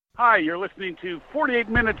Hi, you're listening to 48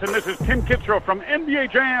 Minutes, and this is Tim Kitzrow from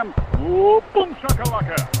NBA Jam. Whoa, boom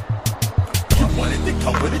shakalaka. You wanted to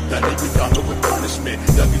come with it, done it, we got it with punishment.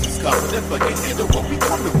 Youngest is confident, but can't handle what we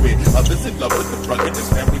coming with. Others in love with the drug and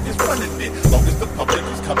this family just running it. Long as the public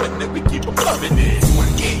is coming, then we keep them loving it.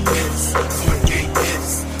 28 minutes, 28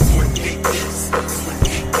 minutes, 28 minutes,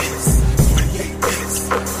 28 minutes, 28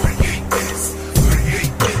 minutes, 28 minutes,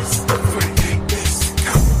 28 minutes, 28 minutes.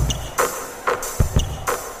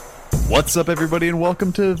 What's up, everybody, and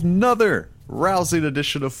welcome to another rousing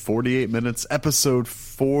edition of 48 Minutes, episode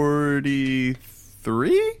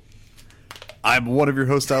 43? I'm one of your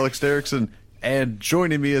hosts, Alex Derrickson, and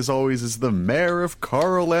joining me, as always, is the mayor of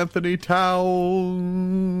Carl Anthony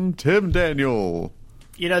Town, Tim Daniel.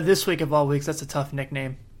 You know, this week of all weeks, that's a tough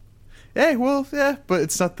nickname. Hey, well, yeah, but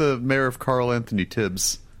it's not the mayor of Carl Anthony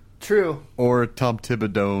Tibbs. True. Or Tom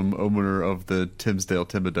Thibodeau, owner of the Timsdale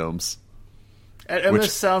Timberdomes. It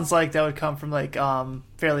almost sounds like that would come from, like,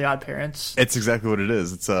 Fairly Odd Parents. It's exactly what it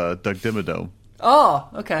is. It's Doug Dimmadome. Oh,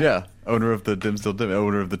 okay. Yeah, owner of the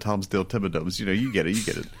owner of the Tomsdale Timberdomes. You know, you get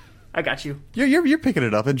it. I got you. You're picking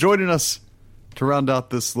it up. And joining us to round out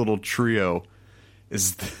this little trio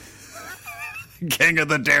is the King of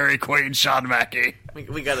the Dairy Queen, Sean Mackey.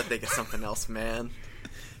 We gotta think of something else, man.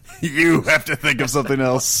 You have to think of something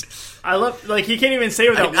else. I love, like, he can't even say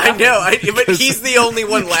without I laughing. know, but he's the only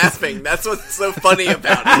one laughing. That's what's so funny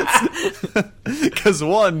about it. Because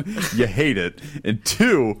one, you hate it, and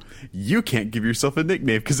two, you can't give yourself a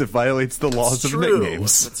nickname because it violates the laws of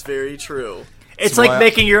nicknames. That's very true. It's That's like why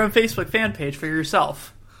making your own Facebook fan page for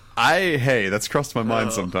yourself. Hey, that's crossed my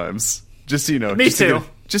mind sometimes. Just so you know, Me too.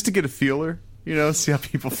 Just to get a feeler, you know, see how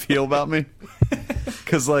people feel about me.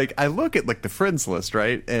 Because, like, I look at, like, the friends list,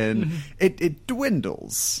 right, and it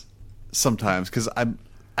dwindles sometimes because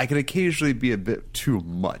I can occasionally be a bit too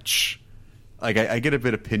much. Like, I get a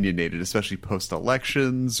bit opinionated, especially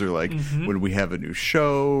post-elections, or, like, when we have a new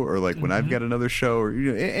show, or, like, when I've got another show, or,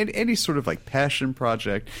 you know, any sort of, like, passion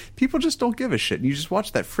project. People just don't give a shit, and you just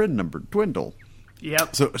watch that friend number dwindle.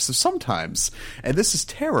 Yep. So sometimes, and this is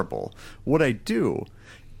terrible, what I do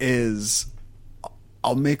is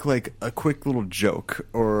I'll make, like, a quick little joke,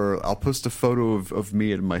 or I'll post a photo of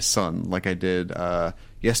me and my son, like I did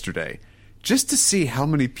yesterday, just to see how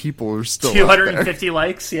many people are still 250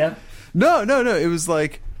 likes, yeah. No, it was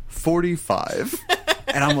like 45.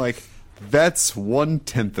 And I'm like, that's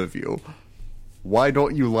 1/10 of you. Why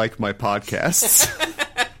don't you like my podcasts?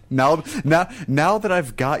 Now that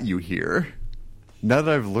I've got you here, now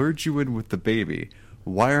that I've lured you in with the baby,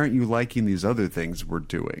 why aren't you liking these other things we're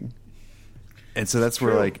doing? And so that's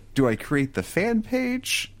where, like, do I create the fan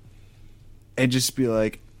page and just be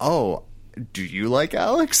like, oh, do you like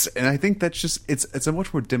Alex? And I think that's just, it's a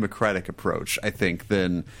much more democratic approach, I think,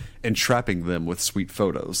 than entrapping them with sweet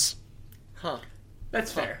photos. Huh.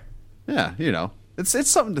 That's fair. Yeah, you know, it's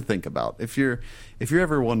something to think about. If you're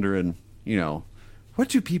ever wondering, you know, what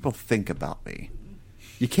do people think about me?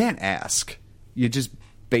 You can't ask. You just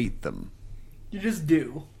bait them. You just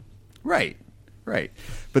do. Right.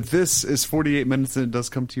 But this is 48 Minutes, and it does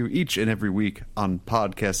come to you each and every week on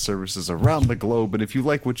podcast services around the globe. And if you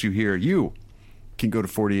like what you hear, you can go to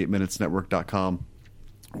 48minutesnetwork.com,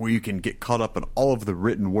 where you can get caught up in all of the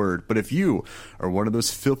written word. But if you are one of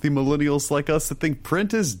those filthy millennials like us that think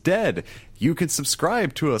print is dead, you can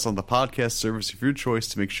subscribe to us on the podcast service of your choice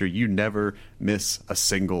to make sure you never miss a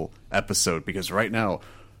single episode. Because right now,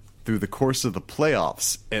 through the course of the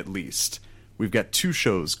playoffs at least, we've got 2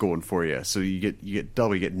 shows going for you, so you get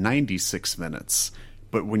double. You get 96 minutes,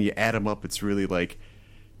 but when you add them up, it's really like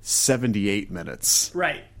 78 minutes,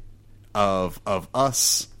 Right. of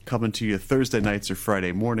us coming to you Thursday nights or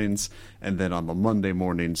Friday mornings, and then on the Monday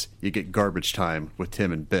mornings you get garbage time with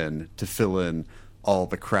Tim and Ben to fill in all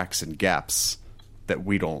the cracks and gaps that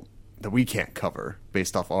we can't cover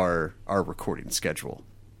based off our recording schedule.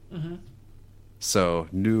 So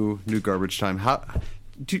new garbage time. How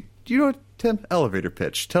do you know what, Tim? Elevator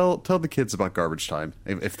pitch. Tell the kids about garbage time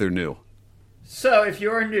if they're new. So, if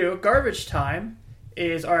you're new, Garbage Time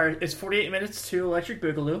is 48 minutes to Electric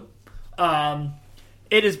Boogaloo.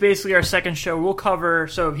 It is basically our second show. We'll cover,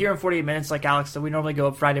 so here in 48 minutes, like Alex said, we normally go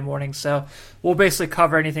up Friday morning, so we'll basically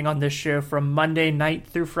cover anything on this show from Monday night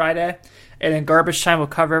through Friday, and then Garbage Time will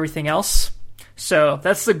cover everything else. So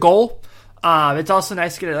that's the goal. It's also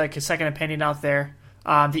nice to get like a second opinion out there.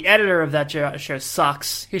 The editor of that show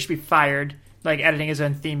sucks. He should be fired. Like, editing his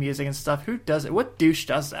own theme music and stuff. Who does it? What douche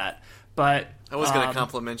does that? But I was going to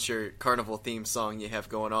compliment your carnival theme song you have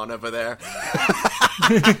going on over there.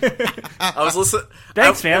 I was listening.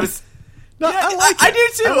 Thanks, man. No, Yeah, I like it. I do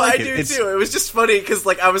too. like I it. do It's- too. It was just funny because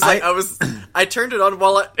I turned it on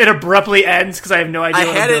while It abruptly ends because I have no idea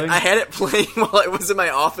what I'm doing. I had it playing while I was in my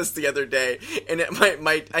office the other day, and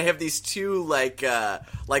I have these two like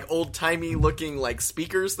old timey looking like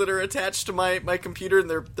speakers that are attached to my computer, and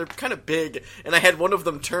they're kind of big, and I had one of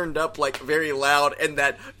them turned up like very loud, and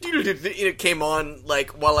that it came on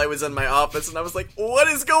like while I was in my office, and I was like, what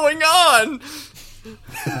is going on?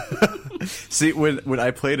 See, when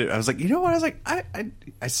I played it, I was like, you know what? I was like,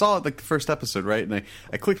 I saw it like the first episode, right? And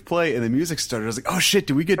I clicked play, and the music started. I was like, oh shit,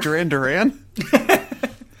 do we get Duran Duran?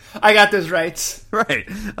 I got those rights. Right.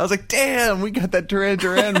 I was like, damn, we got that Duran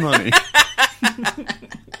Duran money.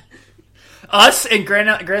 Us and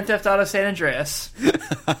Grand Theft Auto San Andreas.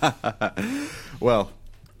 Well,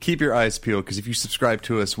 keep your eyes peeled, because if you subscribe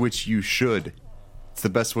to us, which you should, it's the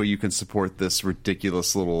best way you can support this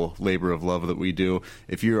ridiculous little labor of love that we do.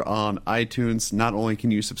 If you're on iTunes, not only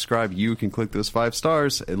can you subscribe, you can click those 5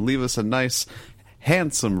 stars and leave us a nice,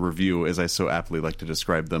 handsome review, as I so aptly like to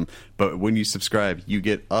describe them. But when you subscribe, you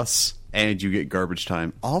get us and you get Garbage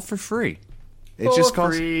Time all for free. It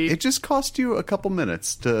just costs you a couple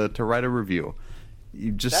minutes to write a review.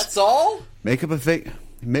 You just That's all? make up a fake.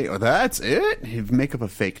 That's it. You make up a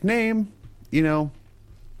fake name. You know,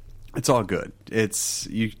 it's all good.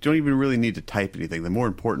 You don't even really need to type anything. The more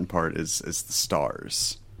important part is the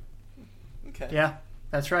stars. Okay. Yeah,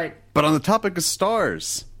 that's right. But on the topic of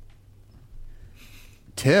stars,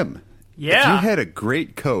 Tim, Yeah. if you had a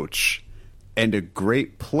great coach and a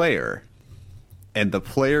great player, and the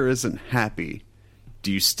player isn't happy,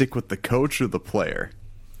 do you stick with the coach or the player?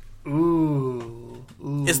 Ooh.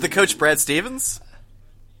 Is the coach Brad Stevens?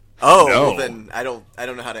 Oh, No. well then I don't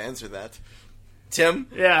know how to answer that. Tim?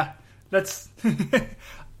 Yeah, that's.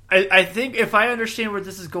 I think if I understand where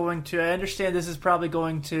this is going to, I understand this is probably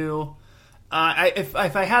going to. If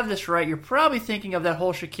I have this right, you're probably thinking of that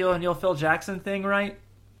whole Shaquille O'Neal, Phil Jackson thing, right?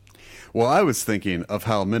 Well, I was thinking of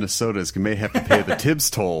how Minnesota may have to pay the Tibbs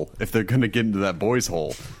toll if they're going to get into that boys'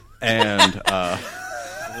 hole. And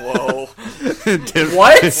Whoa. Tim,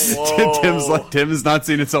 What? Tim has not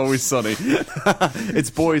seen It's Always Sunny. It's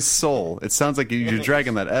boys' soul. It sounds like you're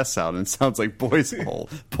dragging that S out, and it sounds like boys' hole.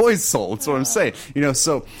 Boys' soul. That's what I'm saying. You know,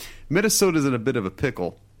 so Minnesota's in a bit of a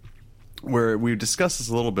pickle, where we've discussed this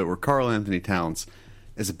a little bit, where Karl Anthony Towns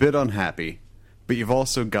is a bit unhappy, but you've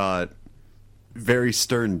also got very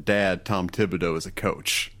stern dad Tom Thibodeau as a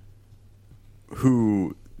coach,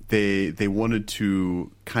 who they wanted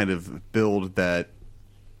to kind of build that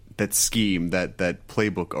scheme, that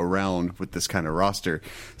playbook around with this kind of roster.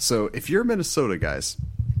 So if you're Minnesota, guys,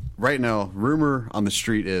 right now, rumor on the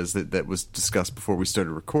street is that was discussed before we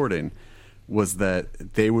started recording, was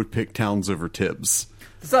that they would pick Towns over Tibbs.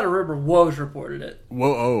 It's not a rumor. Woj reported it.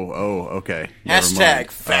 Whoa, okay. Never Hashtag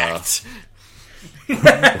mind. fact.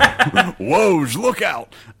 Woj, look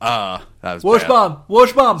out! That was Woj bad. bomb.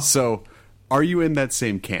 Woj bomb. So, are you in that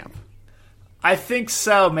same camp? I think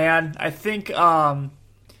so, man. I think,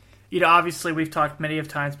 obviously we've talked many of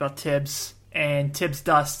times about Tibbs and Tibbs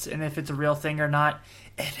dust, and if it's a real thing or not.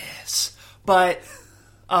 It is. But,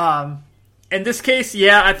 in this case,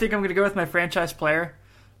 yeah, I think I'm going to go with my franchise player.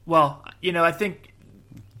 Well, I think,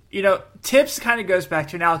 Tibbs kind of goes back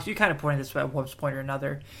to, and Alex, you kind of pointed this at one point or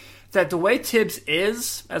another, that the way Tibbs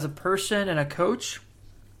is as a person and a coach,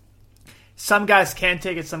 some guys can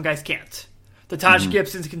take it, some guys can't. The Taj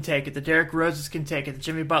Gibsons can take it. The Derrick Roses can take it. The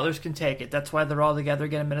Jimmy Butlers can take it. That's why they're all together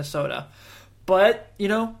again in Minnesota. But,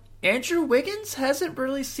 Andrew Wiggins hasn't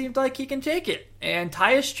really seemed like he can take it. And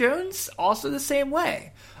Tyus Jones, also the same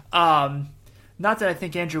way. Not that I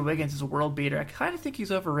think Andrew Wiggins is a world beater. I kind of think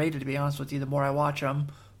he's overrated, to be honest with you, the more I watch him.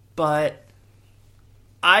 But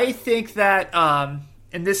I think that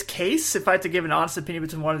in this case, if I had to give an honest opinion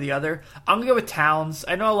between one or the other, I'm going to go with Towns.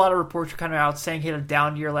 I know a lot of reports are kind of out saying he had a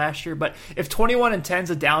down year last year, but if 21-10 is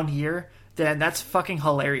a down year, then that's fucking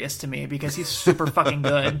hilarious to me because he's super fucking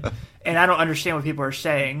good, and I don't understand what people are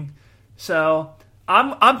saying. So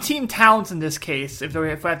I'm Team Towns in this case. If I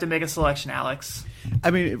have to make a selection, Alex.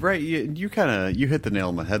 I mean, right? You hit the nail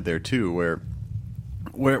on the head there too, where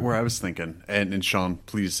I was thinking, and Sean,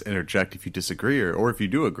 please interject if you disagree or if you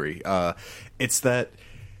do agree. It's that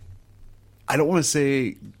I don't want to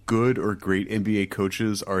say good or great NBA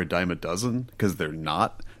coaches are a dime a dozen, because they're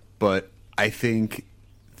not. But I think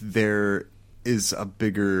there is a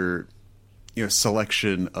bigger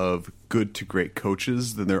selection of good to great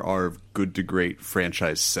coaches than there are of good to great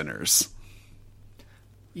franchise centers.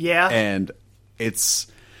 Yeah. And it's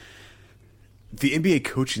the NBA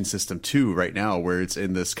coaching system too right now, where it's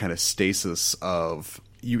in this kind of stasis of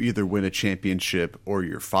you either win a championship or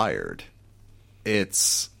you're fired.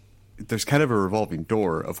 It's there's kind of a revolving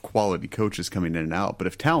door of quality coaches coming in and out. But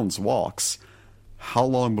if Towns walks, how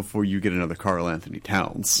long before you get another Karl Anthony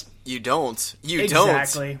Towns? You don't. You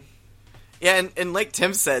Exactly. don't. Yeah, and like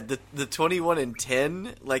Tim said, the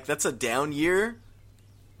 21-10, like, that's a down year?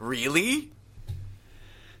 Really?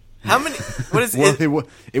 How many? What is Well, it?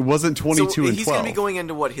 it wasn't 22 So and he's 12. going to be going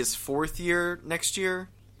into, what, his fourth year next year?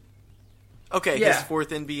 Okay, Yeah. his fourth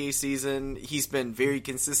NBA season. He's been very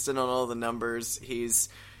consistent on all the numbers. He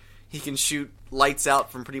can shoot lights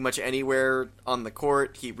out from pretty much anywhere on the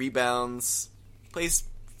court. He rebounds, plays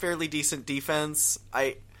fairly decent defense.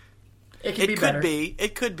 It could be better.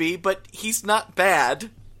 It could be, but he's not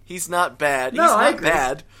bad. He's not bad. No, he's I not agree.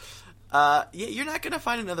 bad. Yeah, you're not going to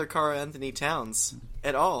find another Karl Anthony Towns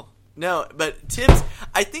at all. No, but Tibbs.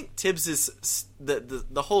 I think Tibbs is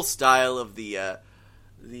the whole style of the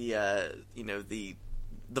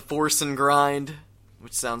force and grind,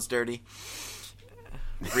 which sounds dirty.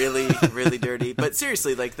 Really, really dirty. But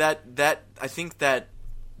seriously, like that I think that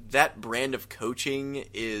brand of coaching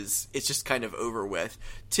it's just kind of over with.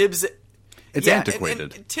 Tibbs. It's Yeah,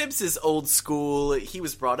 antiquated. and Tibbs is old school. He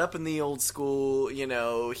was brought up in the old school. You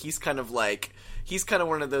know, he's kind of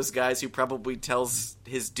one of those guys who probably tells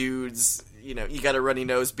his dudes, you know, you got a runny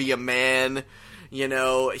nose, be a man. You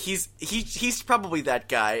know, he's probably that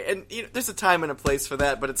guy. And you know, there's a time and a place for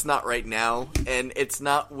that, but it's not right now, and it's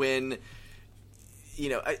not when. You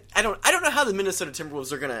know, I don't know how the Minnesota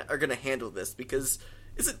Timberwolves are gonna handle this, because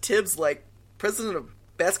isn't Tibbs like president of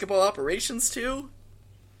basketball operations too?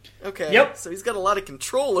 Okay. Yep. So he's got a lot of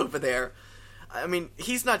control over there. I mean,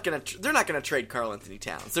 they're not gonna trade Karl Anthony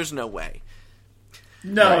Towns. There's no way.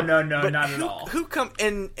 No, But not at all. Who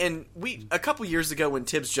and we a couple years ago when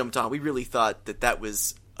Tibbs jumped on, we really thought that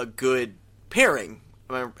was a good pairing.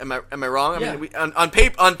 Am I wrong? Yeah. I mean, on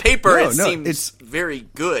paper No, it no, seems it's- very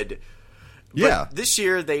good. Yeah. But this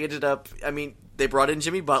year they ended up. I mean, they brought in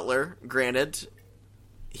Jimmy Butler. Granted,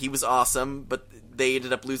 he was awesome, but they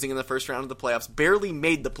ended up losing in the first round of the playoffs. Barely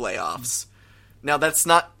made the playoffs. Now that's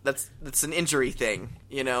an injury thing,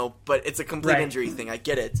 you know, but it's a complete Right. injury thing. I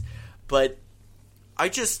get it, but I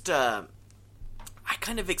just I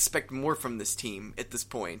kind of expect more from this team at this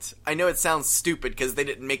point. I know it sounds stupid because they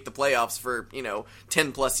didn't make the playoffs for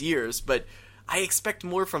 10+ years, but I expect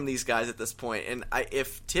more from these guys at this point. And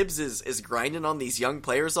if Tibbs is grinding on these young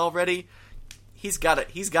players already, he's got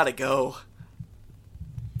to go.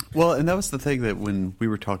 Well, and that was the thing that when we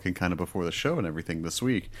were talking kind of before the show and everything this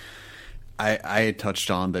week, I had touched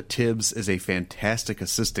on that Tibbs is a fantastic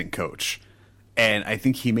assistant coach. And I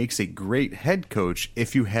think he makes a great head coach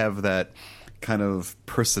if you have that kind of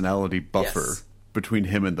personality buffer Yes. between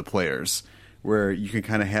him and the players, where you can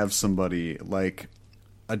kind of have somebody like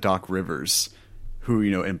a Doc Rivers who,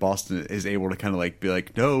 in Boston is able to kind of like be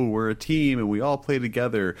like, no, we're a team and we all play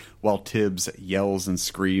together, while Tibbs yells and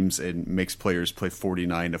screams and makes players play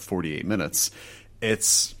 49 to 48 minutes.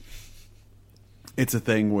 It's a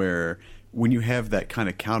thing where when you have that kind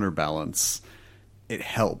of counterbalance, it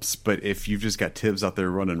helps. But if you've just got Tibbs out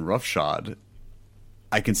there running roughshod,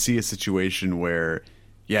 I can see a situation where,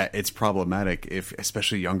 yeah, it's problematic if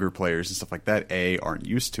especially younger players and stuff like that, A, aren't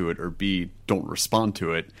used to it, or B, don't respond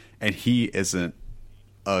to it, and he isn't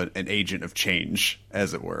an agent of change,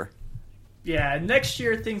 as it were. Yeah, next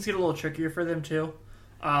year things get a little trickier for them too.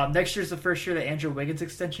 Next year's the first year that Andrew Wiggins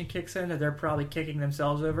extension kicks in, and they're probably kicking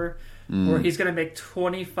themselves over. Where he's going to make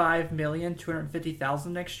 $25,250,000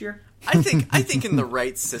 next year. I think in the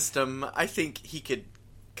right system, I think he could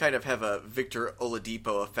kind of have a Victor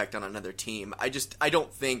Oladipo effect on another team. I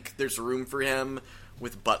don't think there's room for him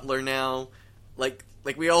with Butler now. Like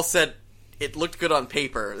we all said, it looked good on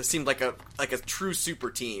paper. It seemed like a true super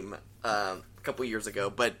team a couple years ago,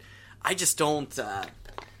 but I just don't.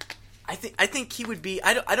 I think he would be.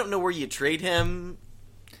 I don't know where you trade him.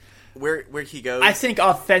 Where he goes. I think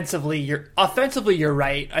offensively you're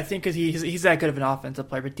right. I think because he's that good of an offensive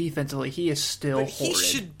player, but defensively he is still But he horrid.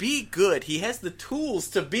 should be good. He has the tools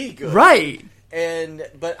to be good. Right.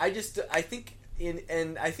 But I think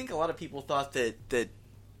a lot of people thought that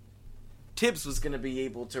Tibbs was going to be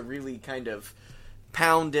able to really kind of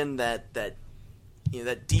pound in that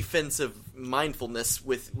defensive mindfulness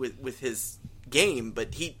with his game,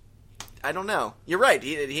 but I don't know. You're right.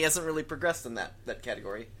 He hasn't really progressed in that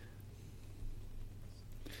category.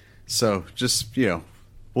 So just,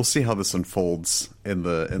 we'll see how this unfolds in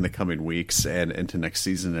the coming weeks and into next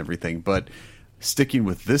season and everything. But sticking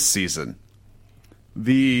with this season,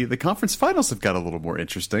 the conference finals have got a little more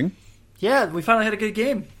interesting. Yeah, we finally had a good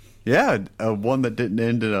game. Yeah, one that didn't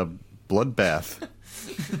end in a bloodbath.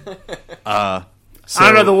 I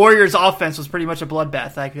don't know. The Warriors' offense was pretty much a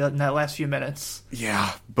bloodbath in that last few minutes.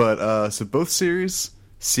 Yeah, but so both series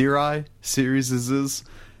is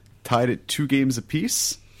tied at 2 games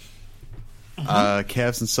apiece.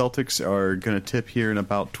 Cavs and Celtics are going to tip here in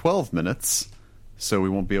about 12 minutes, so we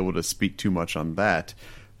won't be able to speak too much on that.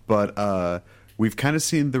 But we've kind of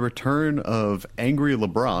seen the return of angry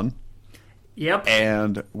LeBron. Yep.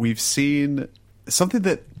 And we've seen something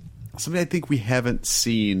I think we haven't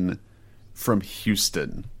seen from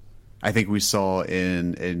Houston. I think we saw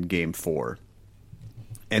in Game 4.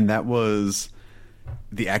 And that was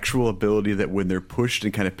the actual ability that when they're pushed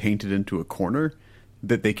and kind of painted into a corner,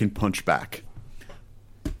 that they can punch back.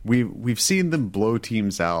 We've seen them blow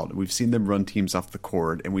teams out. We've seen them run teams off the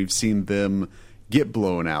court, and we've seen them get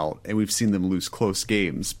blown out, and we've seen them lose close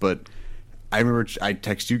games. But I remember I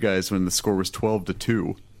texted you guys when the score was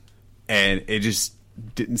 12-2, and it just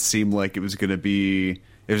didn't seem like it was going to be.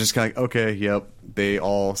 It was just kind of like, okay, yep,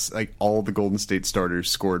 all the Golden State starters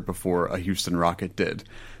scored before a Houston Rocket did,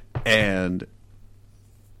 and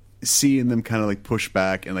seeing them kind of like push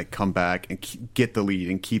back and like come back and get the lead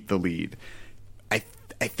and keep the lead.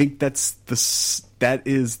 I think that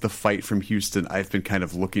is the fight from Houston I've been kind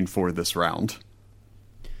of looking for this round.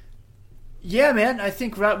 Yeah, man. I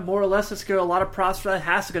think more or less let's go. A lot of props for that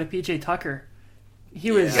has to go to PJ Tucker.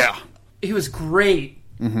 He was great.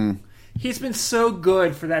 Mm-hmm. He's been so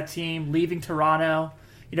good for that team, leaving Toronto,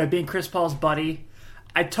 being Chris Paul's buddy.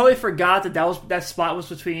 I totally forgot that spot was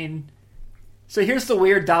between. So here's the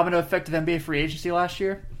weird domino effect of NBA free agency last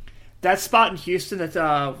year. That spot in Houston, that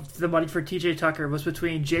the money for TJ Tucker was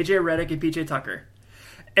between JJ Redick and PJ Tucker.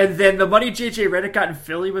 And then the money JJ Redick got in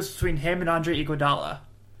Philly was between him and Andre Iguodala.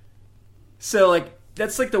 So,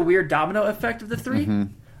 that's the weird domino effect of the three.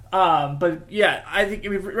 Mm-hmm. But, yeah,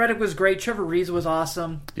 Redick was great. Trevor Ariza was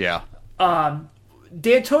awesome. Yeah.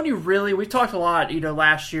 D'Antoni really, we talked a lot,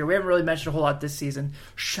 last year. We haven't really mentioned a whole lot this season.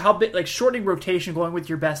 How big, shortening rotation, going with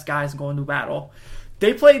your best guys and going to battle.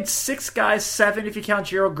 They played 6 guys, 7 if you count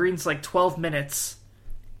Gerald Green's 12 minutes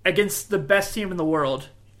against the best team in the world.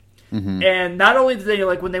 Mm-hmm. And not only did they,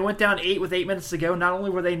 when they went down 8 with 8 minutes to go, not only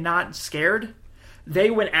were they not scared, they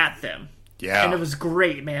went at them. Yeah. And it was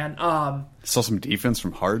great, man. Saw some defense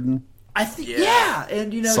from Harden. I think, yeah.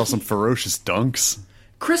 And, saw some ferocious dunks.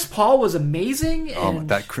 Chris Paul was amazing. And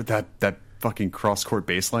that fucking cross-court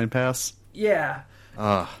baseline pass. Yeah.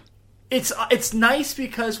 It's nice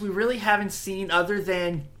because we really haven't seen, other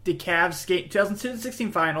than the Cavs game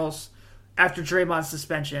 2016 finals after Draymond's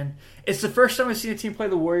suspension. It's the first time we've seen a team play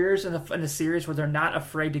the Warriors in a series where they're not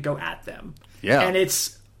afraid to go at them. Yeah, and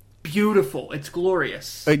it's beautiful. It's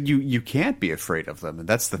glorious. You can't be afraid of them, and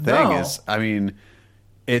that's the thing.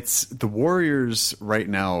 It's the Warriors right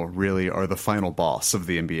now. Really, are the final boss of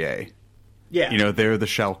the NBA. Yeah, they're the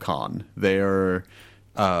Shao Kahn. They are.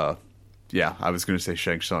 Yeah, I was going to say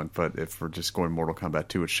Shang Tsung, but if we're just going Mortal Kombat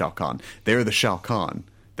 2, it's Shao Kahn. They are the Shao Kahn.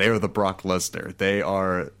 They are the Brock Lesnar. They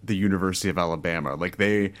are the University of Alabama.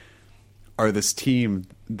 They are this team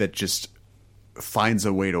that just finds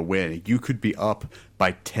a way to win. You could be up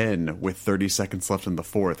by 10 with 30 seconds left in the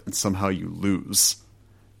fourth, and somehow you lose.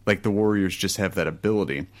 The Warriors just have that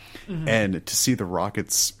ability. Mm-hmm. And to see the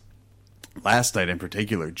Rockets last night in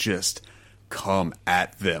particular just come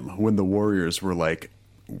at them when the Warriors were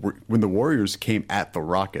when the Warriors came at the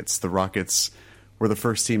Rockets were the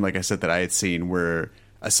first team, like I said, that I had seen where,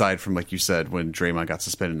 aside from, like you said, when Draymond got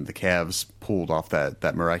suspended and the Cavs pulled off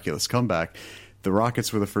that miraculous comeback, the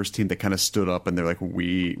Rockets were the first team that kind of stood up and they're like,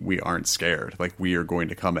 we aren't scared. We are going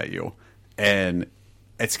to come at you. And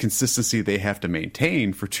it's consistency they have to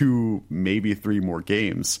maintain for 2, maybe 3 more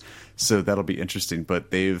games. So that'll be interesting.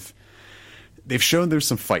 But they've shown there's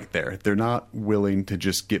some fight there. They're not willing to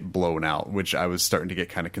just get blown out, which I was starting to get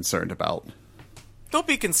kind of concerned about. Don't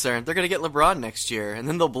be concerned. They're going to get LeBron next year, and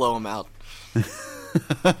then they'll blow him out.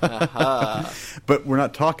 But we're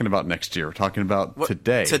not talking about next year. We're talking about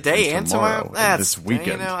today. Today and tomorrow? This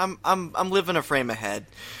weekend. I'm living a frame ahead.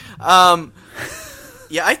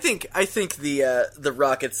 Yeah, I think the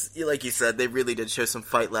Rockets, like you said, they really did show some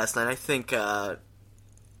fight last night. I think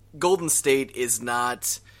Golden State is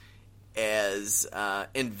not as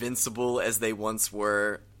invincible as they once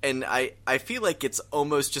were, and I feel like it's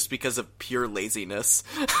almost just because of pure laziness.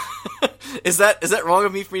 Is that wrong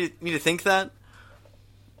of me for me to think that?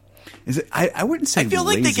 Is it? I wouldn't say. I feel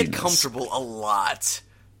laziness. like they get comfortable a lot.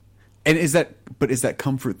 And is that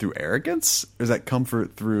comfort through arrogance, or is that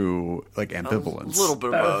comfort through ambivalence? A little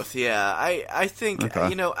bit of both. Yeah, I think okay.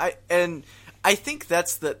 I think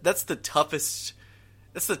that's the toughest.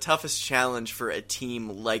 That's the toughest challenge for a team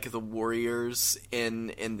like the Warriors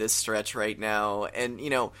in this stretch right now. And,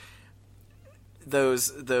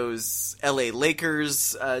 those LA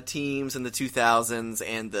Lakers teams in the 2000s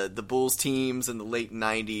and the Bulls teams in the late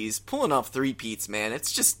 90s, pulling off three-peats, man,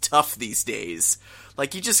 it's just tough these days.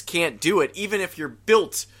 Like, you just can't do it, even if you're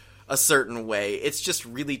built a certain way. It's just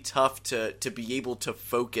really tough to be able to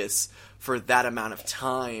focus for that amount of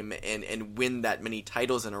time and win that many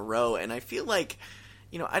titles in a row. And I feel like,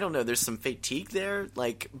 I don't know, there's some fatigue there.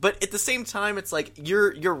 Like, but at the same time, it's like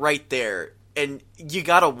you're right there, and you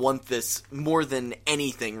gotta want this more than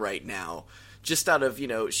anything right now. Just out of,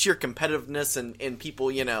 sheer competitiveness and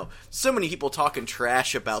people, so many people talking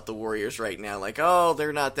trash about the Warriors right now. Like, oh,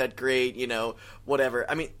 they're not that great, whatever.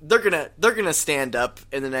 I mean, they're gonna stand up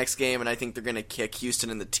in the next game, and I think they're gonna kick Houston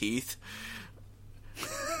in the teeth.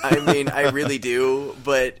 I mean, I really do.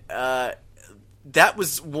 But that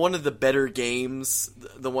was one of the better games.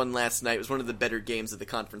 The one last night was one of the better games of the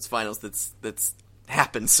conference finals that's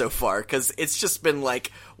happened so far, because it's just been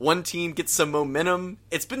like one team gets some momentum.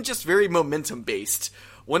 It's been just very momentum based.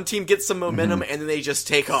 One team gets some momentum and then they just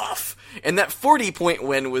take off. And that 40-point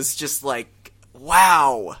win was just like,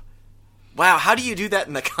 wow, how do you do that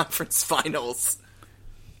in the conference finals?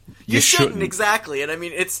 You shouldn't, exactly. And I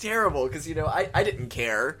mean, it's terrible because, I didn't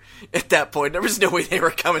care at that point. There was no way they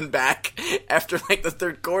were coming back after like the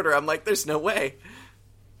third quarter. I'm like, there's no way.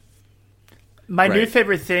 My new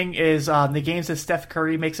favorite thing is the games that Steph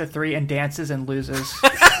Curry makes a three and dances and loses.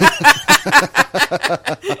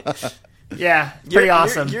 Yeah, pretty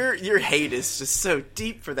awesome. Your hate is just so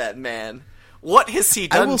deep for that man. What has he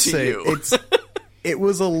done to you? It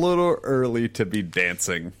was a little early to be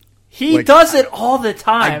dancing. He does it all the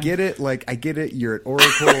time. I get it. I get it. You're at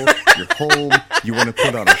Oracle. You're home. You want to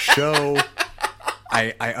put on a show.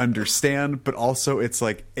 I understand, but also it's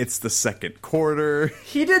like, it's the second quarter.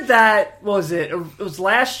 He did that, what was it? It was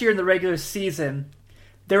last year in the regular season.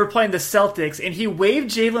 They were playing the Celtics, and he waved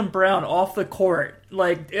Jaylen Brown off the court,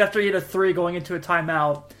 like, after he had a three going into a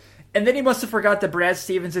timeout. And then he must have forgot that Brad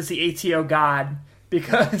Stevens is the ATO god,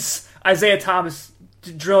 because Isaiah Thomas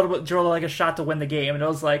drilled like a shot to win the game, and it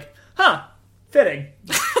was like, fitting.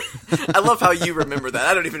 I love how you remember that.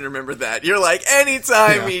 I don't even remember that. You're like,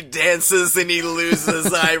 anytime he dances and he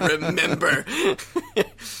loses, I remember.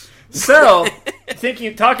 So,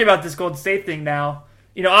 talking about this Golden State thing now,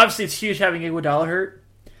 obviously it's huge having Iguodala hurt.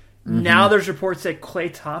 Mm-hmm. Now there's reports that Klay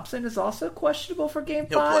Thompson is also questionable for Game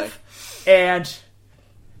 5. And,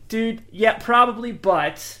 dude, yeah, probably,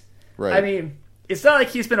 but, right. I mean, it's not like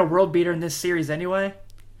he's been a world beater in this series anyway.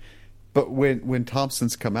 But when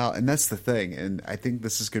Thompson's come out, and that's the thing, and I think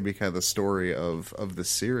this is going to be kind of the story of the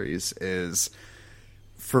series, is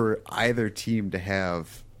for either team to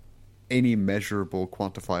have any measurable,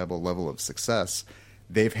 quantifiable level of success,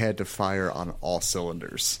 they've had to fire on all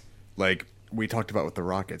cylinders. Like we talked about with the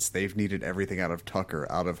Rockets, they've needed everything out of Tucker,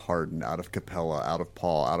 out of Harden, out of Capella, out of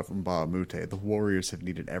Paul, out of Mbah a Moute. The Warriors have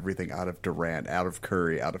needed everything out of Durant, out of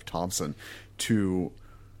Curry, out of Thompson to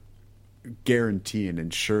guarantee and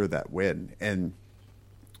ensure that win. And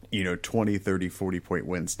 20, 30, 40-point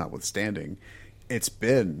wins notwithstanding, it's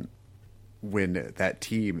been when that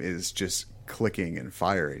team is just clicking and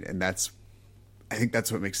firing, and I think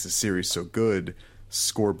that's what makes the series so good,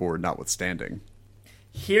 scoreboard notwithstanding.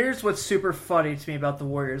 Here's what's super funny to me about the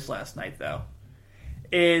Warriors last night, though,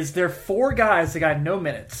 is there are four guys that got no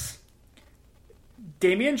minutes.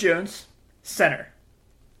 Damian Jones, center.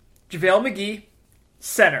 JaVale McGee,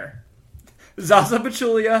 center. Zaza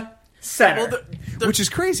Pachulia, center. Well, which is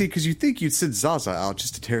crazy because you think you'd send Zaza out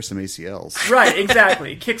just to tear some ACLs. Right,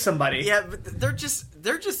 exactly. Kick somebody. Yeah, but they're just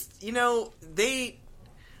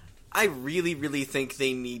I really, really think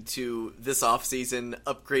they need to, this offseason,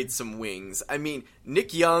 upgrade some wings. I mean,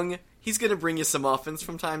 Nick Young, he's going to bring you some offense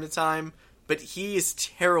from time to time, but he is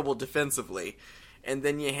terrible defensively. And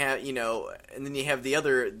then you have, the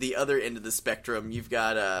other end of the spectrum. You've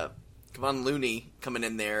got Kevon Looney coming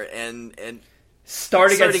in there and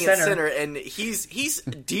starting at center, and he's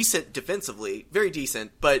decent defensively, very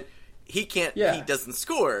decent, but he can't. Yeah. He doesn't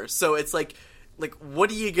score, so it's like what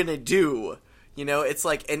are you gonna do? It's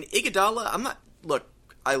like, and Iguodala.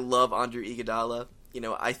 I love Andre Iguodala.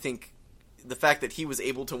 I think the fact that he was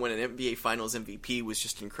able to win an NBA Finals MVP was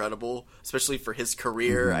just incredible, especially for his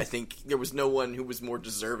career. Mm-hmm. I think there was no one who was more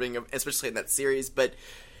deserving of, especially in that series, but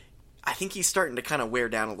I think he's starting to kind of wear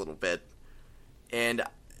down a little bit. And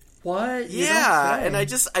what? Yeah, and I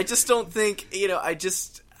just don't think,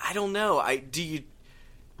 I don't know. Do you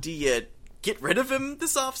get rid of him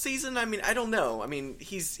this offseason? I mean, I don't know. I mean,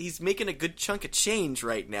 he's making a good chunk of change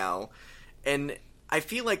right now, and I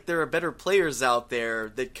feel like there are better players out there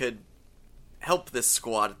that could help this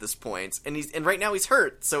squad at this point. And right now he's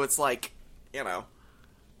hurt, so it's like,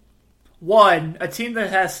 One, a team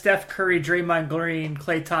that has Steph Curry, Draymond Green,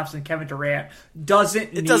 Klay Thompson, Kevin Durant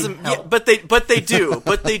doesn't need help. Yeah, but they do.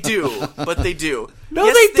 But they do. No,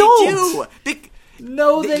 yes, they don't.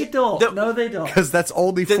 No, they don't. No, they don't. Because that's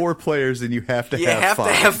only 4 players, and you have to have 5.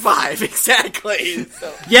 to have 5, exactly.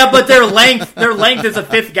 So. Yeah, but their length is a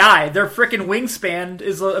 5th guy. Their freaking wingspan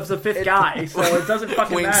is the 5th guy, so it doesn't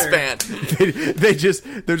fucking matter. Wingspan. they're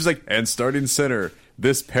just like, and starting center,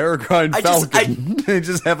 this Peregrine Falcon. They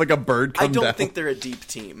just have like a bird come down. I don't think they're a deep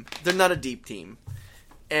team. They're not a deep team.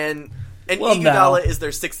 And Well, Iguodala no. is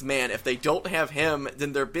their 6th man. If they don't have him,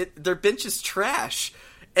 then their bench is trash.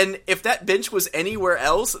 And if that bench was anywhere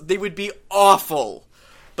else, they would be awful.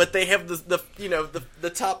 But they have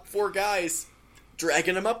the top 4 guys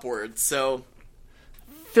dragging them upwards. So,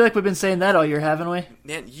 I feel like we've been saying that all year, haven't we?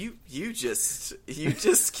 man, you just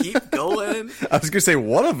keep going. I was gonna say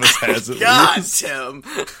one of us has it. God, Tim,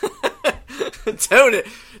 tone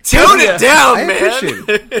it down, I man.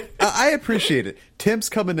 appreciate it. I appreciate it. Tim's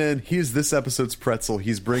coming in. He's this episode's pretzel.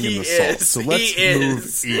 He's bringing the salt. So let's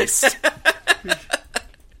move east.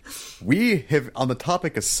 We have, on the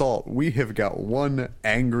topic of salt, we have got one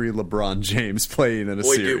angry LeBron James playing in a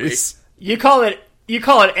Boy, do we. series. You call it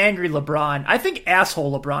angry LeBron. I think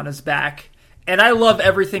asshole LeBron is back, and I love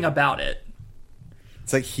everything about it.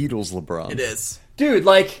 It's like Heedle's LeBron. It is. Dude,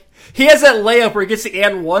 like, he has that layup where he gets the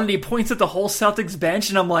and one, and he points at the whole Celtics bench,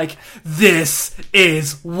 and I'm like, this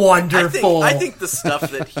is wonderful. I think the stuff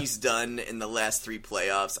that he's done in the last 3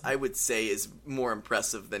 playoffs, I would say, is more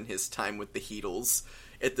impressive than his time with the Heatles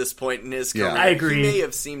at this point in his career. I agree. He may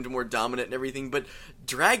have seemed more dominant and everything, but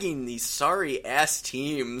dragging these sorry-ass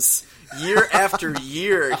teams year after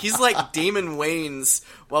year, he's like Damon Wayans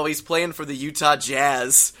while he's playing for the Utah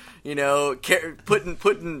Jazz,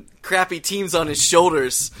 putting crappy teams on his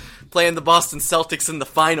shoulders, playing the Boston Celtics in the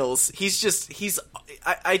finals. It's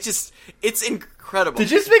incredible.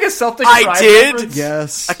 Did you just make a Celtics I pride did. reference?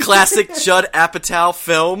 Yes. A classic Judd Apatow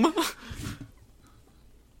film.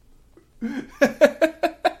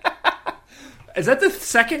 Is that the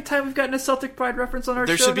second time we've gotten a Celtic pride reference on our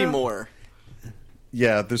show? There should be now? more.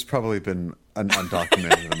 Yeah, there's probably been an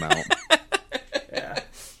undocumented amount.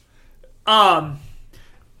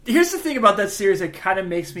 Here's the thing about that series that kind of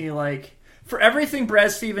makes me like, for everything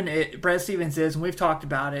Brad Stevens is, and we've talked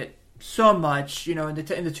about it so much, in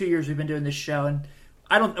the 2 years we've been doing this show, and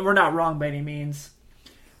we're not wrong by any means.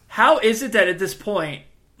 How is it that at this point,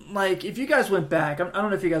 like, if you guys went back, I don't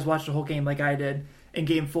know if you guys watched the whole game like I did in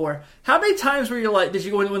Game 4, how many times were you like, did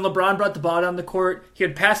you go when LeBron brought the ball down the court, he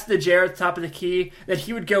would pass it to Jared at the top of the key, then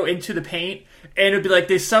he would go into the paint, and it would be like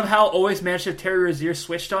they somehow always managed to have Terry Rozier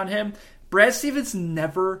switched on him? Brad Stevens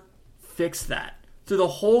never fixed that through the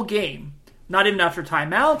whole game. Not even after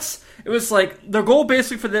timeouts. It was like the goal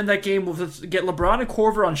basically for them that game was to get LeBron and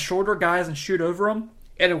Korver on shorter guys and shoot over them,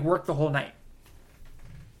 and it worked the whole night.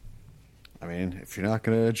 I mean, if you're not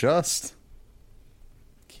going to adjust,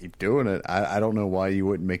 keep doing it. I don't know why you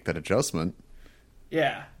wouldn't make that adjustment.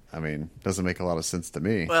 Yeah. I mean, doesn't make a lot of sense to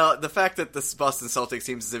me. Well, the fact that this Boston Celtics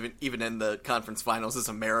team is even in the conference finals is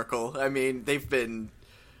a miracle. I mean, they've been...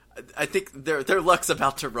 I think their luck's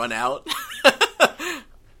about to run out.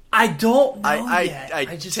 I don't know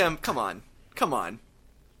yet. Tim, come on.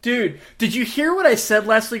 Dude, did you hear what I said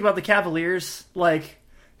last week about the Cavaliers? Like,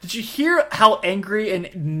 did you hear how angry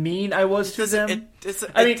and mean I was to them? It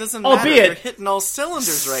doesn't matter. Albeit, they're hitting all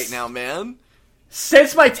cylinders right now, man.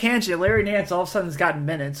 Since my tangent, Larry Nance all of a sudden has gotten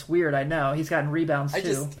minutes. Weird, I know. He's gotten rebounds,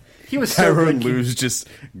 too. He was so Tyrone good. Lou's just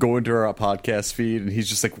going to our podcast feed, and he's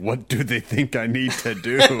just like, what do they think I need to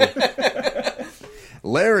do?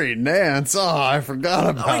 Larry Nance, I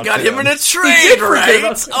forgot about We got him in a did trade, forget right?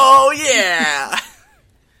 about him. Oh, yeah.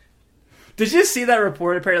 Did you see that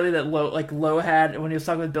report, apparently, that Lowe had when he was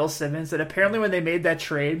talking with Bill Simmons, that apparently when they made that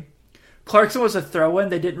trade, Clarkson was a throw-in.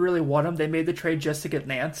 They didn't really want him. They made the trade just to get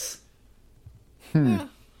Nance. Yeah.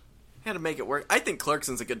 Had to make it work. I think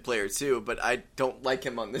Clarkson's a good player, too, but I don't like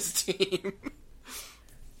him on this team.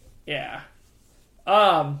 Yeah.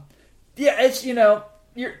 Yeah, it's,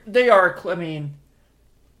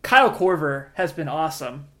 Kyle Korver has been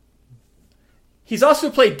awesome. He's also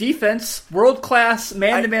played defense, world-class,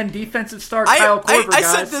 man-to-man defensive star Kyle Korver, I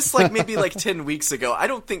guys. said this maybe 10 weeks ago. I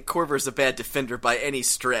don't think Korver's a bad defender by any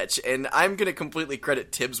stretch, and I'm going to completely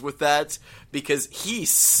credit Tibbs with that, because he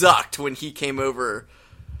sucked when he came over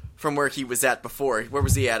from where he was at before. Where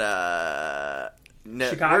was he at?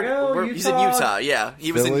 Chicago? He's in Utah, yeah.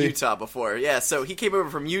 He was in Philly? Utah before. Yeah, so he came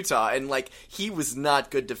over from Utah, and he was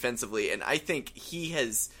not good defensively, and I think he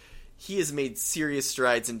has made serious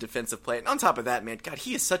strides in defensive play. And on top of that, man, God,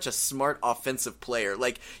 he is such a smart offensive player.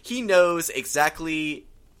 He knows exactly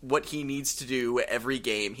what he needs to do every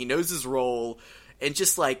game. He knows his role, and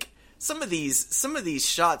just like some of these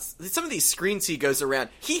shots, some of these screens he goes around,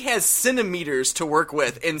 he has centimeters to work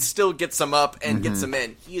with and still gets them up and gets them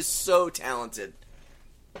in. He is so talented.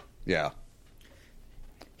 Yeah.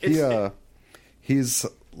 He's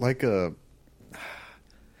like a...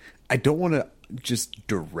 I don't want to just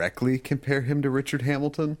directly compare him to Richard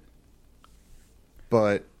Hamilton,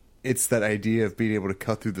 but it's that idea of being able to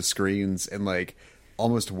cut through the screens and like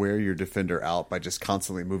almost wear your defender out by just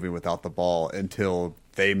constantly moving without the ball until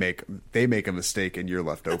they make a mistake and you're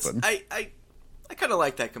left open. I kind of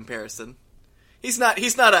like that comparison. He's not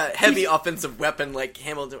a heavy offensive weapon like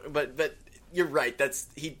Hamilton, but you're right. That's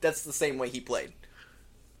the same way he played.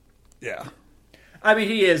 Yeah. I mean,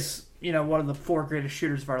 he is, one of the 4 greatest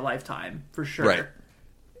shooters of our lifetime, for sure. Right.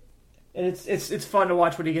 And it's fun to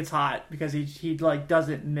watch when he gets hot because he like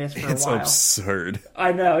doesn't miss for a while. It's absurd.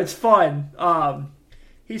 I know, it's fun.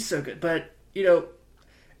 He's so good, but and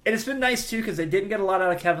it's been nice too because they didn't get a lot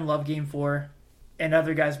out of Kevin Love Game 4, and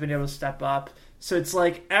other guys have been able to step up. So it's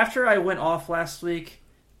like after I went off last week,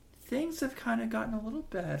 things have kind of gotten a little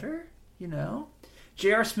better.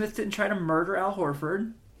 J.R. Smith didn't try to murder Al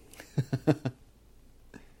Horford.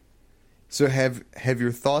 So have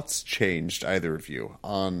your thoughts changed, either of you,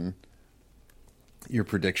 on your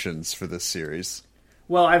predictions for this series?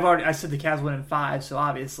 Well, I said the Cavs win in 5, so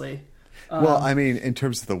obviously. Well, I mean, in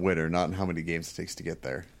terms of the winner, not in how many games it takes to get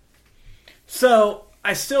there. So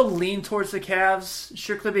I still lean towards the Cavs,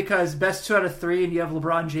 strictly because best 2 out of 3, and you have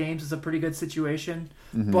LeBron James is a pretty good situation.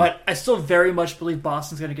 Mm-hmm. But I still very much believe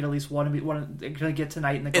Boston's going to get at least one. They're going to get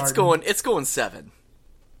tonight in the Garden. It's going 7.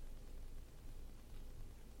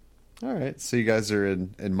 All right, so you guys are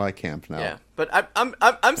in my camp now. Yeah, but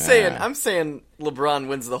I'm saying LeBron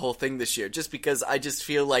wins the whole thing this year, just because I just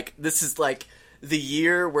feel like this is like the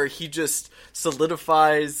year where he just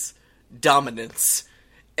solidifies dominance.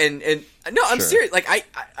 And no, I'm serious. Like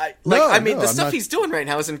the stuff he's doing right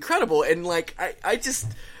now is incredible, and like I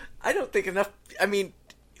don't think enough. I mean,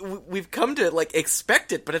 we've come to like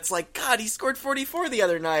expect it, but it's like, God, he scored 44 the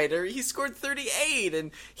other night, or he scored 38, and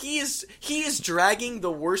he is dragging the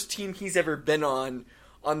worst team he's ever been on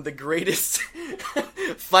the greatest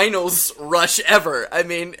finals rush ever. I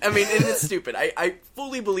mean, and it's stupid. I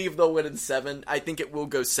fully believe they'll win in 7. I think it will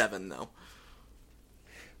go 7 though.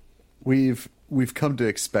 We've come to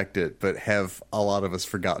expect it, but have a lot of us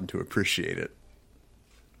forgotten to appreciate it?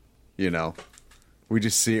 We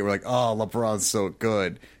just see it, we're like, oh, LeBron's so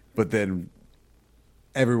good, but then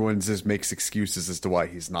everyone just makes excuses as to why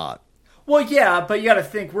he's not. Well, yeah, but you got to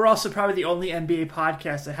think, we're also probably the only NBA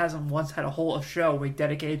podcast that hasn't once had a whole show we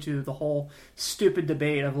dedicated to the whole stupid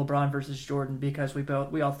debate of LeBron versus Jordan, because we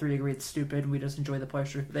all 3 agree it's stupid and we just enjoy the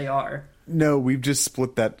pleasure they are. No, we've just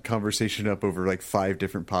split that conversation up over like 5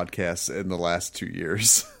 different podcasts in the last 2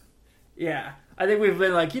 years. Yeah, I think we've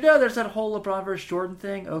been like, there's that whole LeBron versus Jordan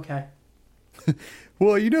thing. Okay.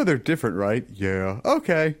 Well, they're different, right? Yeah.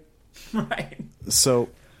 Okay. Right. So,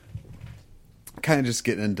 kind of just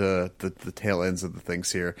getting into the tail ends of the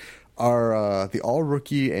things here. The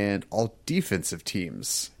all-rookie and all-defensive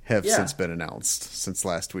teams have since been announced since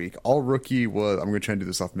last week. All-rookie was... I'm going to try and do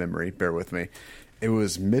this off memory. Bear with me. It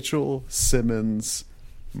was Mitchell, Simmons,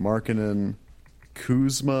 Markkanen,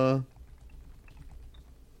 Kuzma,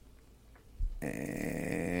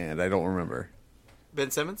 and I don't remember.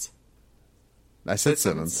 Ben Simmons? I said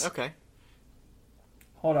Simmons. Okay.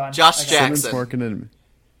 Hold on. Josh Jackson. Simmons, Markkanen.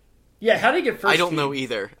 Yeah, how did he get first? I don't know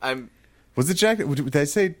either. Was it Jack? Did I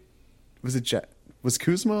say? Was it Jack? Was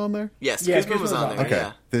Kuzma on there? Yes, Kuzma was on there. Okay,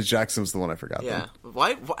 yeah. The Jackson was the one I forgot. Yeah. Then.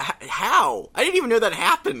 Why? How? I didn't even know that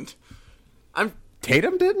happened.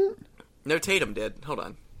 Tatum didn't? No, Tatum did. Hold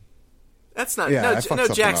on. That's not. Yeah, no,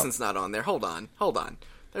 Jackson's not on there. Hold on.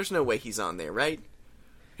 There's no way he's on there, right?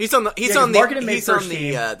 He's on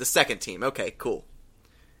the second team. Okay, cool.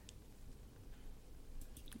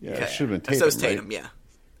 Yeah, it should have been Tatum. So it's Tatum, right? yeah.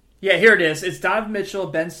 Yeah, here it is. It's Donovan Mitchell,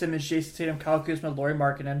 Ben Simmons, Jason Tatum, Kyle Kuzma, Lauri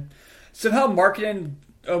Markkanen. Somehow Markkanen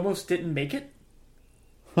almost didn't make it.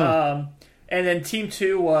 Huh. And then Team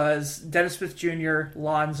 2 was Dennis Smith Jr.,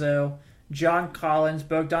 Lonzo, John Collins,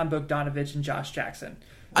 Bogdan Bogdanovic, and Josh Jackson.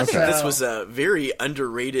 I think this was a very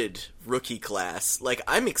underrated rookie class. Like,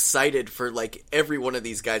 I'm excited for like every one of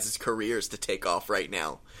these guys' careers to take off right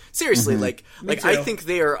now. Seriously, like I think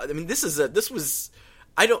they are. I mean,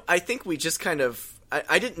 I think we just kind of.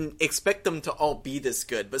 I didn't expect them to all be this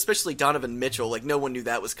good, but especially Donovan Mitchell. Like, no one knew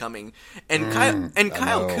that was coming. And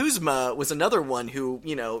Kyle Kuzma was another one who,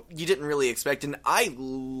 you didn't really expect. And I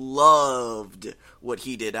loved what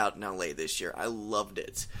he did out in LA this year. I loved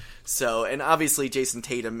it. So, and obviously Jason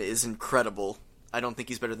Tatum is incredible. I don't think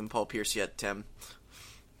he's better than Paul Pierce yet, Tim.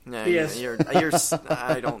 No, Yes.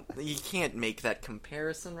 you can't make that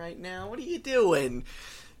comparison right now. What are you doing?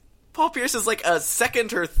 Paul Pierce is like a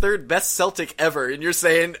second or third best Celtic ever, and you're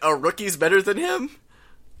saying a rookie's better than him?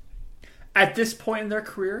 At this point in their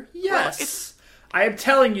career, yes. Well, I am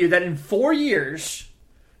telling you that in 4 years,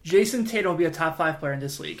 Jason Tatum will be a top 5 player in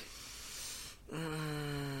this league.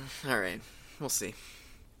 All right, we'll see.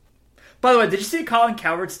 By the way, did you see Colin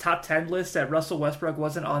Cowherd's top 10 list that Russell Westbrook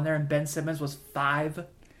wasn't on there and Ben Simmons was 5?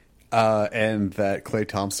 And that Klay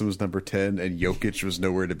Thompson was number 10 and Jokic was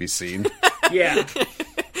nowhere to be seen. Yeah.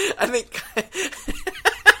 I think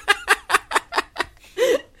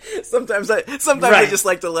sometimes I just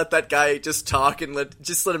like to let that guy just talk and let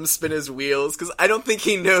him spin his wheels, because I don't think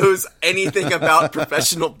he knows anything about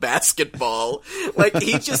professional basketball. Like,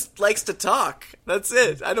 he just likes to talk. That's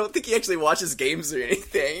it. I don't think he actually watches games or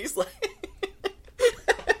anything. He's like,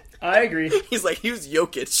 I agree. He's like, who's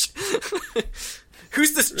Jokic?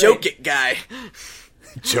 Who's this Jokic guy?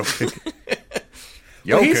 Jokic.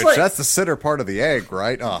 Well, Jokic, like, that's the center part of the egg,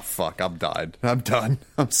 right? Oh, fuck, I'm done.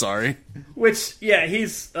 I'm sorry. Which, yeah,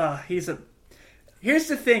 he's a... Here's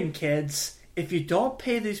the thing, kids. If you don't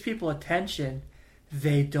pay these people attention,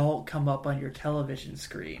 they don't come up on your television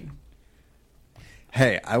screen.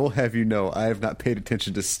 Hey, I will have you know, I have not paid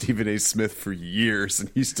attention to Stephen A. Smith for years, and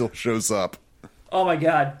he still shows up. Oh my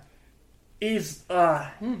god. He just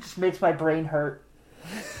makes my brain hurt.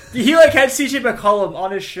 He had CJ McCollum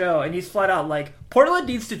on his show, and he's flat out like, Portland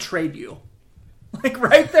needs to trade you. Like,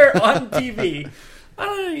 right there on TV.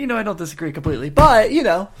 I don't disagree completely, but,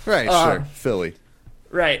 Right, sure. Philly.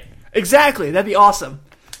 Right. Exactly. That'd be awesome.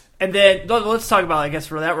 And then, let's talk about, I guess,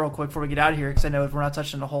 for that real quick before we get out of here, because I know we're not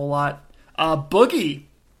touching a whole lot. Boogie.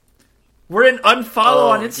 We're in unfollow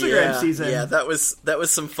on Instagram season. Yeah, that was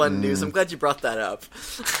some fun news. I'm glad you brought that up.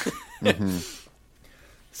 Mm-hmm.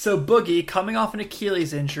 So Boogie, coming off an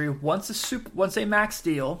Achilles injury, once a max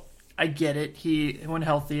deal. I get it. He, when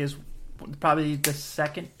healthy, is probably the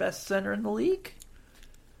second best center in the league.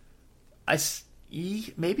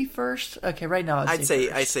 Maybe first. Okay, right now I'd say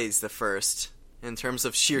he's the first in terms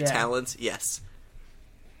of sheer talent. Yes.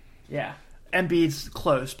 Yeah, Embiid's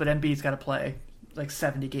close, but Embiid's got to play like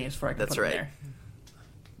 70 games before I can put him there.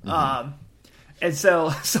 Mm-hmm. And so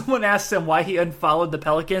someone asked him why he unfollowed the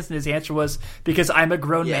Pelicans, and his answer was, because I'm a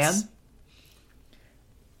grown man.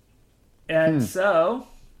 And so,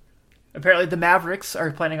 apparently the Mavericks are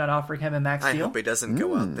planning on offering him a max deal. I hope he doesn't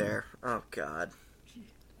go out there. Oh, God.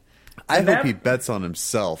 I hope he bets on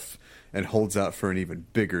himself and holds out for an even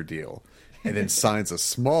bigger deal, and then signs a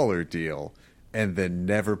smaller deal, and then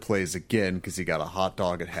never plays again because he got a hot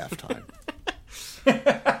dog at halftime.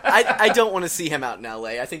 I don't want to see him out in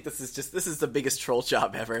LA. I think this is the biggest troll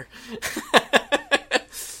job ever.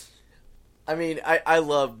 I mean, I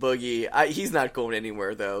love Boogie. He's not going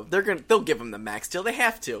anywhere though. They'll give him the max deal. They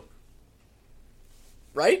have to,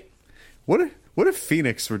 right? What if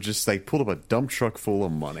Phoenix were just like pulled up a dump truck full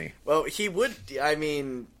of money? Well, he would. I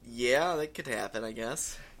mean, yeah, that could happen. I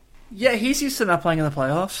guess. Yeah, he's used to not playing in the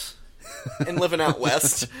playoffs and living out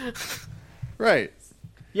west. Right.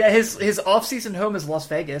 Yeah, his off-season home is Las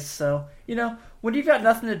Vegas, so, when you've got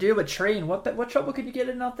nothing to do but train, what trouble could you get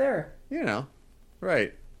in out there?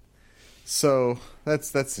 Right. So,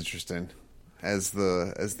 that's interesting. As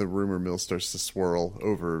the rumor mill starts to swirl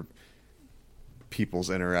over people's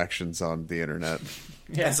interactions on the internet.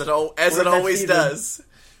 Yeah. As it always does.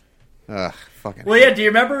 Fucking well, yeah, do you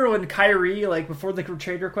remember when Kyrie, like, before the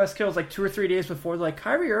trade request killed, like 2 or 3 days before, like,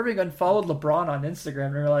 Kyrie Irving unfollowed LeBron on Instagram,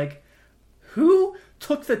 and they're like, who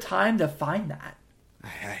took the time to find that? I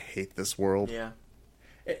hate this world. Yeah.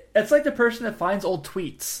 It's like the person that finds old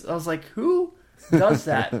tweets. I was like, who does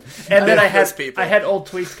that? And then I had old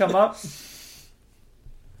tweets come up.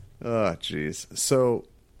 Oh, jeez. So,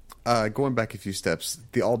 going back a few steps,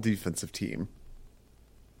 the all-defensive team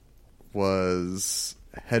was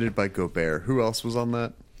headed by Gobert. Who else was on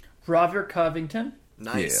that? Robert Covington.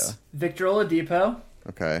 Nice. Yeah. Victor Oladipo.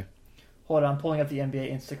 Okay. Hold on, I'm pulling up the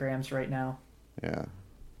NBA Instagrams right now. Yeah.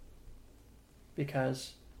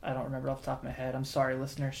 Because I don't remember off the top of my head. I'm sorry,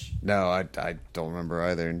 listeners. No, I don't remember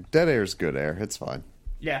either. And dead air is good air. It's fine.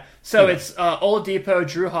 Yeah. So it's Oladipo,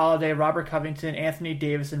 Drew Holiday, Robert Covington, Anthony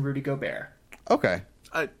Davis, and Rudy Gobert. Okay.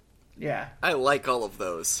 I like all of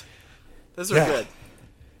those. Those are good.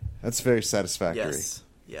 That's very satisfactory.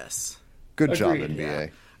 Yes. Good job, Agreed, NBA. Yeah.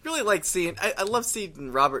 Really like seeing. I love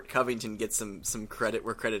seeing Robert Covington get some credit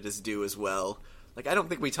where credit is due as well. Like, I don't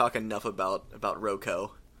think we talk enough about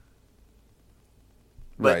Rocco.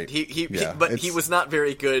 But Right. he Yeah, was not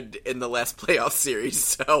very good in the last playoff series,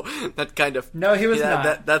 so that kind of No, he was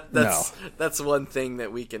not. That's one thing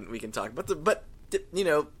that we can talk about. But you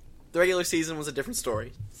know, the regular season was a different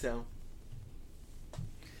story. So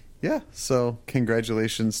Yeah, so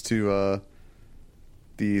congratulations to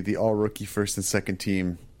the all rookie first and second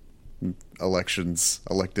team electives,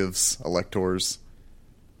 electors,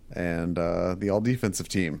 and the all defensive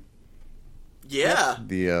team. yeah,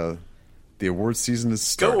 The awards season is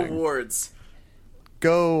starting. go awards.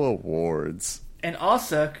 Go awards. And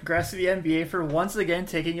also, congrats to the NBA for once again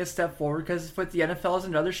taking a step forward because it's put the NFL as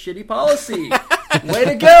another shitty policy. Way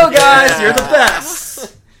to go, guys! You're the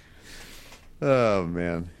best. Oh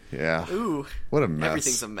man, yeah. Ooh, What a mess.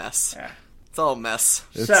 everything's a mess. Yeah. It's all a mess.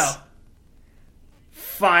 So,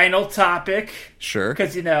 final topic, Sure.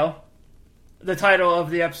 because you know, the title of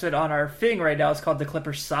the episode on our thing right now is called "The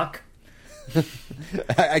Clippers Suck."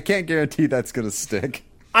 I can't guarantee that's gonna stick.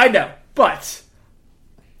 I know, but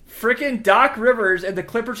freaking Doc Rivers and the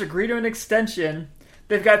Clippers agreed to an extension.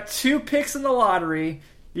 They've got 2 picks in the lottery.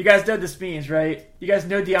 You guys know what this means, right? You guys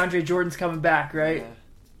know DeAndre Jordan's coming back, right?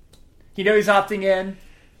 You know he's opting in.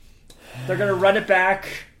 They're going to run it back.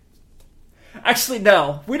 Actually,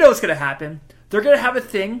 no. We know what's going to happen. They're going to have a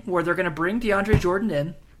thing where they're going to bring DeAndre Jordan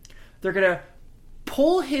in. They're going to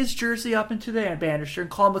pull his jersey up into the banister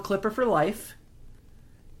and call him a Clipper for life.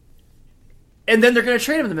 And then they're going to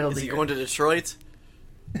trade him in the middle of Is the he year. going to Detroit?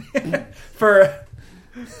 For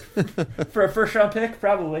a first round pick,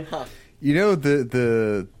 probably. You know,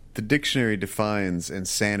 the dictionary defines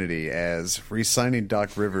insanity as re-signing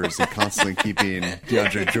Doc Rivers and constantly keeping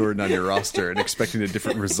DeAndre Jordan on your roster and expecting a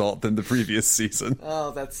different result than the previous season.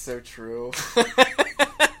 Oh, that's so true.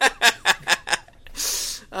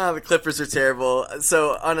 Oh, the Clippers are terrible.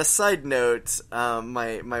 So, on a side note,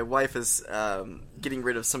 my wife is getting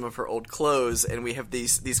rid of some of her old clothes, and we have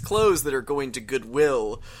these clothes that are going to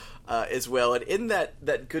Goodwill as well. And in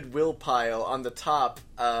that Goodwill pile on the top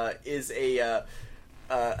is a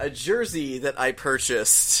jersey that I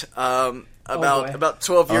purchased about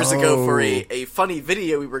 12 years ago for a funny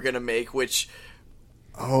video we were going to make, which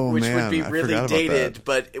Oh would man, be I really forgot about dated, that.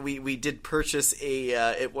 but we did purchase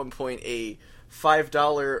at one point a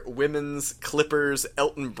 $5 women's Clippers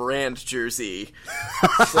Elton Brand jersey.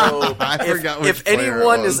 So I forgot which if player it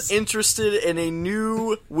anyone was. is interested in a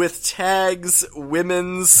new with tags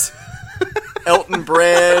women's Elton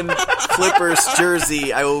Brand Clippers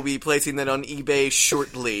jersey, I will be placing that on eBay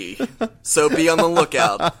shortly. So be on the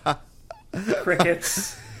lookout.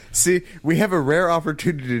 Crickets. See, we have a rare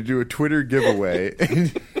opportunity to do a Twitter giveaway.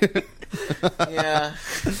 Yeah.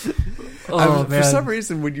 For some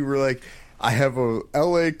reason, when you were like, I have a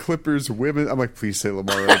LA Clippers women, I'm like, please say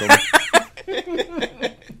Lamar Odom.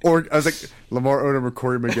 Or I was like, Lamar Odom or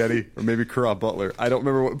Corey Maggette, or maybe Caron Butler. I don't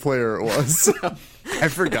remember what player it was. I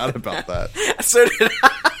forgot about that. So did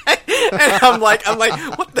I. And I'm like,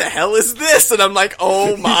 what the hell is this? And I'm like,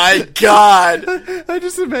 oh my god. I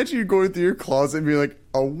just imagine you going through your closet and being like,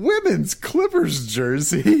 a women's Clippers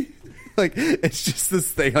jersey? Like, it's just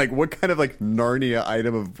this thing. Like, what kind of, like, Narnia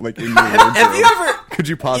item of, like, in your wardrobe Have you ever could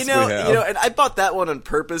you possibly have? You know, and I bought that one on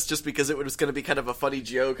purpose just because it was going to be kind of a funny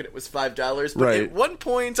joke and it was $5. But Right. at one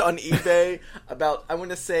point on eBay, about, I want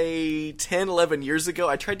to say 10, 11 years ago,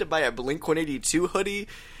 I tried to buy a Blink-182 hoodie,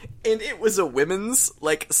 and it was a women's,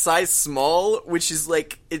 like, size small, which is,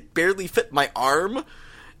 like, it barely fit my arm.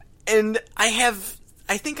 And I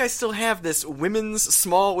think I still have this women's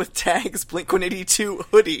small with tags Blink-182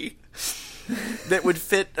 hoodie that would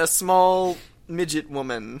fit a small midget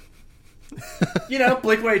woman. You know,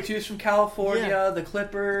 Blink-182's from California, Yeah. the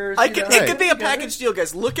Clippers. It could be a you know. package deal,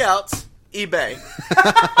 guys. Look out, eBay.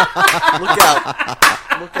 Look out.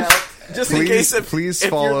 Just in Please- case please if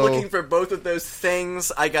follow- you're looking for both of those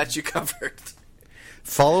things, I got you covered.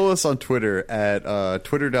 Follow us on Twitter at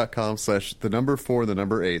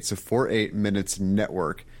twitter.com/4 so 48 Minutes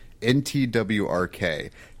Network, NTWRK,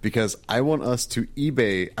 because I want us to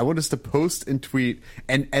I want us to post and tweet,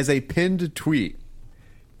 and as a pinned tweet,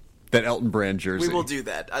 that Elton Brand jersey. We will do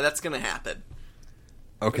that. That's going to happen.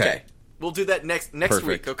 Okay. We'll do that next Perfect.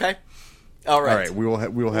 week, okay? All right. All right, we will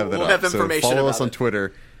have that We'll up. have information so follow about us on it.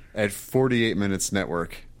 Twitter at 48 Minutes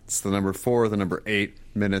Network. It's the number 4, the number 8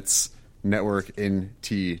 Minutes Network,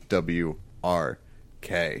 NTWRK.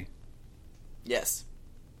 Yes.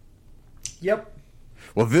 Yep.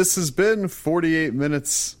 Well, this has been 48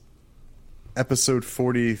 Minutes, episode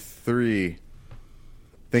 43.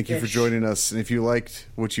 Thank you for Ish. joining us. And if you liked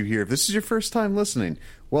what you hear, if this is your first time listening,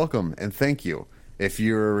 welcome and thank you. If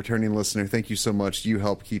you're a returning listener, thank you so much. You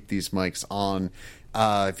help keep these mics on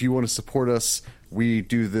If you want to support us, we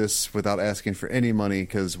do this without asking for any money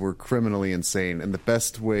because we're criminally insane. And the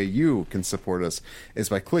best way you can support us is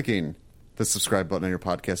by clicking the subscribe button on your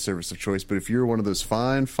podcast service of choice. But if you're one of those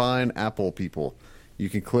fine Apple people, you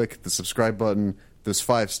can click the subscribe button, those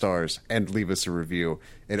 5 stars, and leave us a review.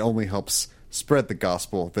 It only helps spread the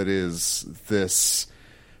gospel that is this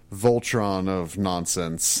Voltron of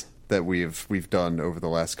nonsense that we've done over the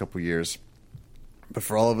last couple years. But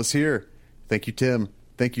for all of us here, thank you, Tim.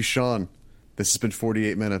 Thank you, Sean. This has been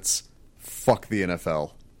 48 Minutes. Fuck the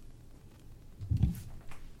NFL.